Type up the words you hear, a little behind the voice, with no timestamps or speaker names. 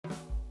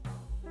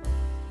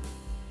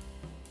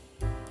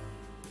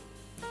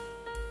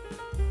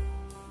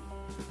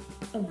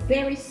A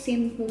very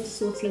simple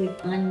saute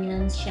with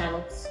onions,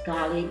 shallots,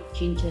 garlic,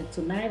 ginger,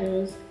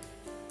 tomatoes.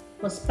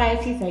 For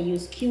spices, I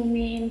use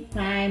cumin,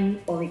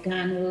 thyme,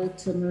 oregano,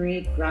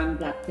 turmeric, ground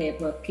black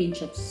pepper, a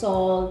pinch of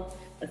salt,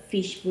 a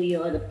fish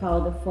bouillon, the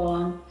powder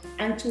form,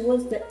 and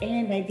towards the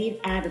end, I did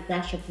add a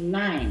dash of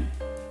lime.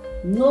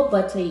 No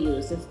butter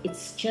used.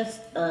 It's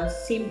just a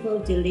simple,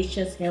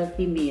 delicious,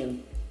 healthy meal.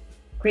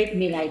 Great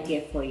meal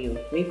idea for you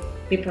with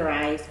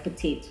vaporized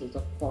potatoes,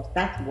 of course.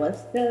 That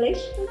was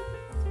delicious.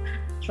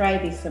 Try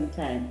this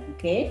sometime,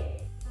 okay?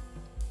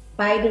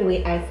 By the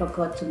way, I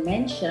forgot to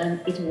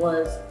mention it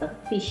was a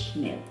fish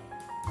meal.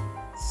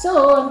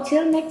 So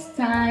until next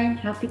time,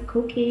 happy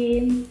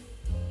cooking.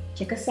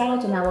 Check us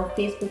out on our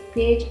Facebook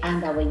page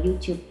and our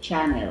YouTube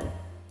channel.